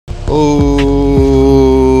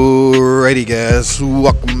Alrighty guys,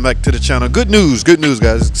 welcome back to the channel. Good news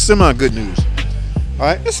guys, semi good news.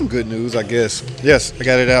 Alright, that's some good news I guess. Yes, I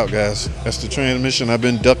got it out guys. That's the transmission I've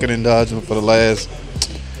been ducking and dodging for the last,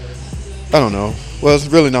 I don't know. Well, it's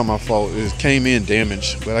really not my fault. It came in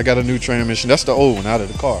damaged, but I got a new transmission. That's the old one out of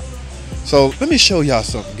the car. So let me show y'all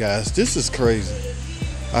something guys. This is crazy.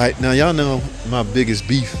 Alright, now y'all know my biggest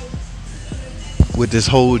beef with this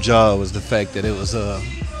whole job was the fact that it was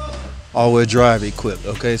all-wheel drive equipped.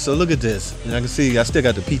 Okay, so look at this. And I can see I still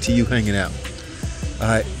got the PTU hanging out. All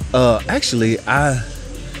right, actually I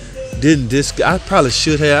didn't I probably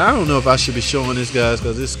should have. I don't know if I should be showing this guys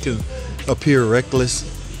because this can appear reckless,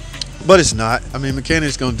 but it's not. I mean,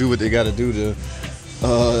 mechanics gonna do what they got to do to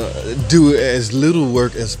do as little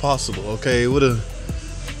work as possible. Okay, I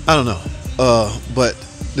don't know, but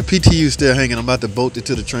the PTU still hanging. I'm about to bolt it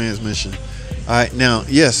to the transmission. Alright, now,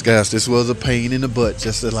 yes, guys, this was a pain in the butt,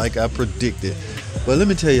 just like I predicted. But let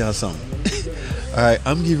me tell y'all something. Alright,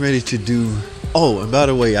 I'm getting ready to do... Oh, and by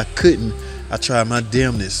the way, I tried my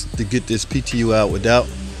damnness to get this PTU out without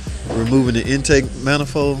removing the intake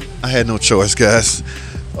manifold. I had no choice, guys.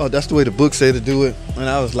 Oh, that's the way the book said to do it. And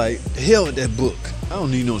I was like, hell with that book. I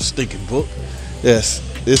don't need no stinking book. Yes,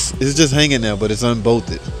 it's just hanging there, but it's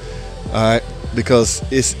unbolted. Alright, because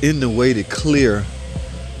it's in the way to clear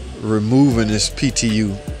removing this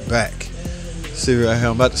PTU back. See right here,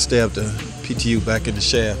 I'm about to stab the PTU back in the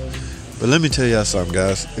shaft. But let me tell y'all something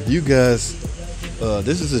guys. If you guys,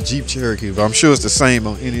 this is a Jeep Cherokee, but I'm sure it's the same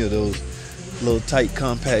on any of those little tight,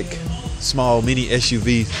 compact, small mini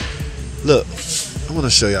SUVs. Look, I want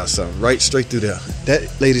to show y'all something right straight through there.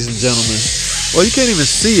 That, ladies and gentlemen, well, you can't even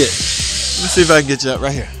see it. Let me see if I can get you out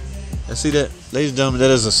right here. You see that? Ladies and gentlemen,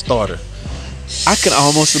 that is a starter. I can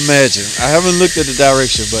almost imagine. I haven't looked at the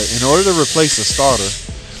direction, but in order to replace a starter,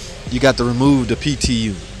 you got to remove the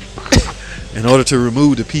PTU. In order to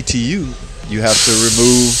remove the PTU, you have to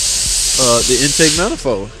remove the intake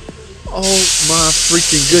manifold. Oh my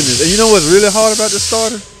freaking goodness. And you know what's really hard about the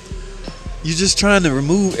starter? You're just trying to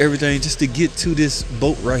remove everything just to get to this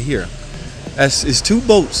bolt right here. It's two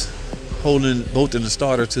bolts bolting the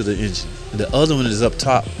starter to the engine. The other one is up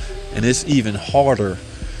top, and it's even harder.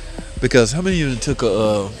 Because how many of you took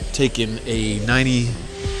taking a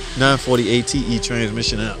 940 ATE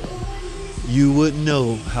transmission out? You wouldn't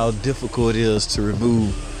know how difficult it is to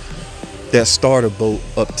remove that starter bolt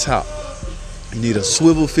up top. You need a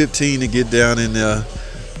swivel 15 to get down in there.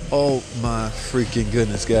 Oh my freaking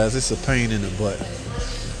goodness, guys! It's a pain in the butt.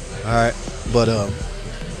 All right, but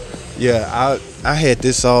yeah, I had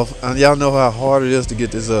this off. Y'all know how hard it is to get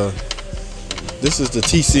this. This is the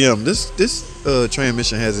TCM. This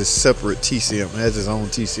transmission has a separate TCM. It has its own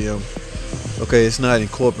TCM. Okay, it's not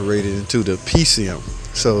incorporated into the PCM.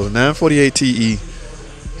 So 948 TE is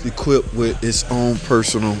equipped with its own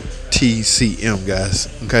personal TCM, guys.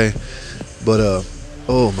 Okay, but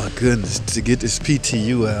oh my goodness, to get this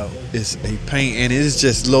PTU out, it's a pain, and it's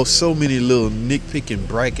just so many little nitpicking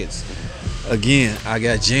brackets. Again, I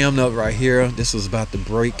got jammed up right here. This was about to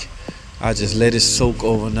break. I just let it soak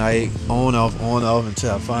overnight, on off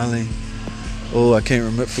until I finally. Oh, I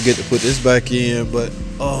can't forget to put this back in, but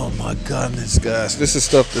oh my goodness, guys, this is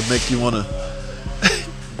stuff that make you want to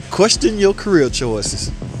question your career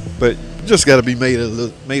choices. But you just got to be made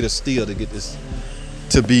of steel to get this,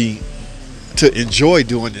 to enjoy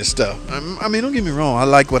doing this stuff. I mean, don't get me wrong, I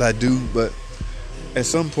like what I do, but at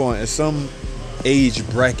some point, at some age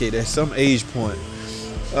bracket, at some age point,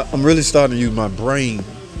 I'm really starting to use my brain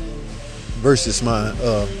versus my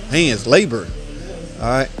hands, labor. All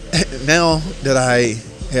right, now that I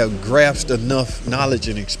have grasped enough knowledge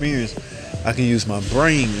and experience, I can use my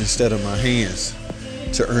brain instead of my hands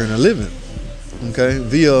to earn a living. Okay,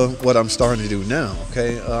 via what I'm starting to do now.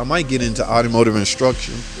 Okay, I might get into automotive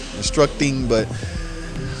instructing, but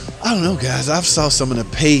I don't know, guys. I've saw some of the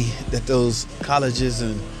pay that those colleges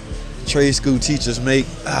and trade school teachers make.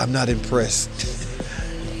 I'm not impressed.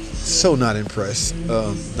 So not impressed.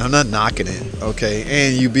 I'm not knocking it. Okay,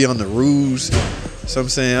 and you be on the rules. So I'm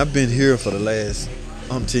saying I've been here for the last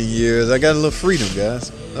 10 years. I got a little freedom,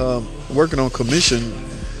 guys. Working on commission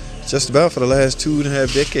just about for the last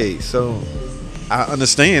 2.5 decades. So I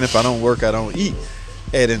understand if I don't work, I don't eat.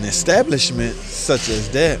 At an establishment such as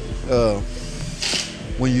that,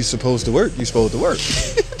 when you're supposed to work, you're supposed to work.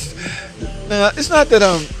 Now, it's not that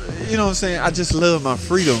I'm, you know what I'm saying, I just love my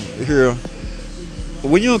freedom here.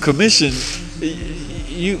 When you're on commission,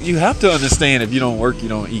 you have to understand if you don't work, you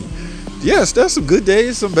don't eat. Yes, that's some good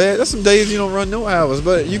days, some bad. That's some days you don't run no hours,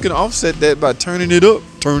 but you can offset that by turn up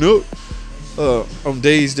on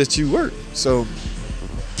days that you work. So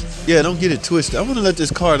Yeah, don't get it twisted. I want to let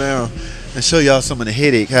this car down and show y'all some of the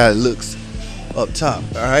headache, how it looks up top.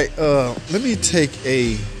 All right, let me take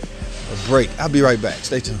a break. I'll be right back.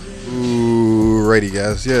 Stay tuned. Alrighty,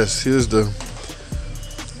 guys. Yes, here's the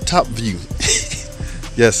top view.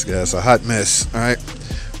 Yes, guys, a hot mess. All right,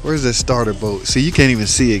 where's that starter bolt? See, you can't even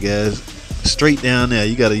see it, guys. Straight down there.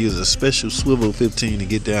 You got to use a special swivel 15 to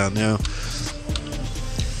get down now.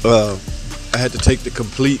 I had to take the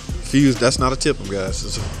complete fuse. That's not a tip-em, guys.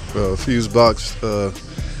 It's a fuse box.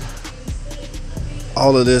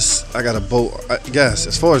 All of this, I got a bolt. Guys,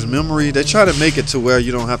 as far as memory, they try to make it to where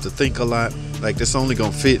you don't have to think a lot. Like, this only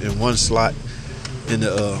gonna fit in one slot in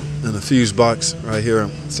the fuse box right here.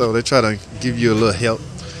 So they try to give you a little help.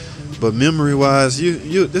 But memory-wise,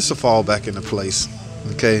 this will fall back into place.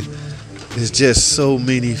 Okay. It's just so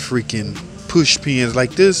many freaking push pins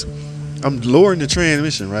like this. I'm lowering the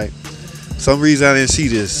transmission, right? Some reason I didn't see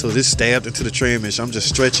this, so this stabbed into the transmission. I'm just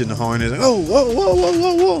stretching the harness. Oh, whoa, whoa, whoa,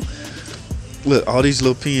 whoa, whoa. Look, all these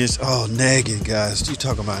little pins. Oh, nagging, guys. You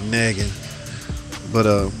talking about nagging.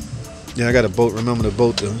 But, yeah, I got a bolt. Remember the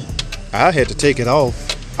bolt. I had to take it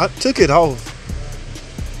off. I took it off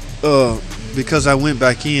because I went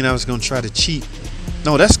back in. I was going to try to cheat.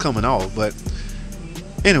 No, that's coming off, but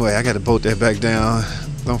anyway, I got to bolt that back down.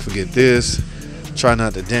 Don't forget this. Try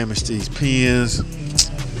not to damage these pins,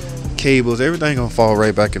 cables. Everything gonna fall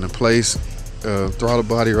right back into place. Throttle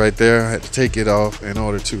body right there. I had to take it off in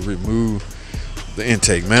order to remove the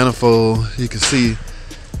intake manifold. You can see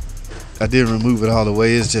I didn't remove it all the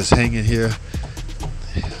way. It's just hanging here.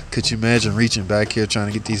 Could you imagine reaching back here trying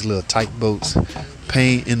to get these little tight bolts?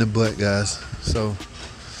 Pain in the butt, guys. So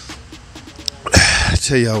I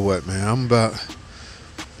tell y'all what, man, I'm about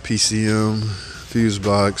PCM, fuse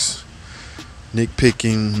box,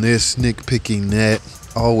 nitpicking this, nitpicking that,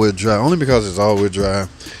 all-wheel drive, only because it's all-wheel drive,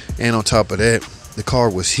 and on top of that, the car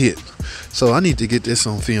was hit. So I need to get this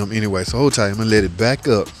on film anyway, so hold tight. I'm gonna let it back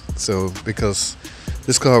up. So because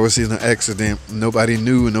this car was in an accident, nobody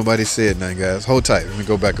knew and nobody said nothing, guys. Hold tight. Let me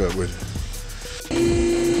go back up with it.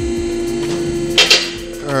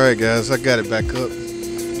 All right, guys, I got it back up.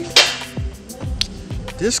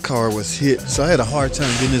 This car was hit, so I had a hard time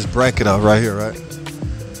getting this bracket out right here, right?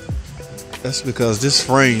 That's because this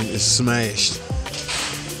frame is smashed.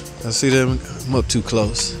 I see them. I'm up too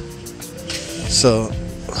close. So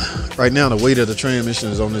right now the weight of the transmission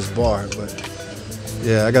is on this bar, but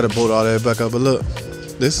yeah, I got to bolt all that back up. But look,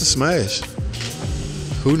 this is smashed.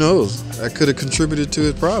 Who knows? That could have contributed to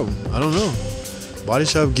his problem. I don't know. Body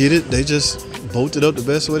shop get it. They just bolt it up the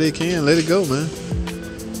best way they can. Let it go, man.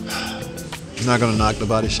 I'm not gonna knock the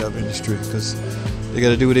body shop industry because they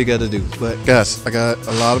gotta do what they gotta do. But guys, I got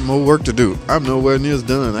a lot more work to do. I'm nowhere near as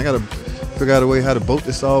done. I gotta figure out a way how to bolt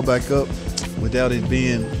this all back up without it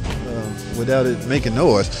being, without it making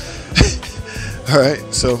noise. All right,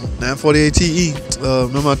 so 948 TE.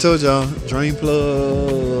 Remember I told y'all drain plug.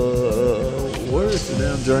 Where is the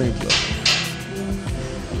damn drain plug?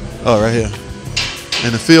 Oh, right here.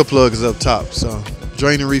 And the fill plug is up top. So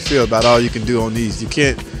drain and refill about all you can do on these. You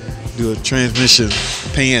can't do a transmission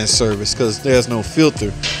pan service because there's no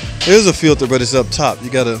filter. There's a filter, but it's up top. You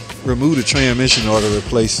gotta remove the transmission in order to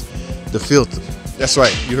replace the filter. That's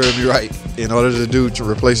right, you heard me right. In order to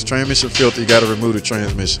replace the transmission filter, you gotta remove the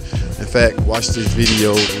transmission. In fact, watch this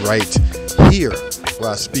video right here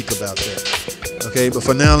where I speak about that. Okay, but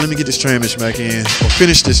for now, let me get this transmission back in or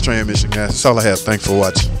finish this transmission, guys. That's all I have. Thanks for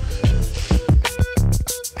watching.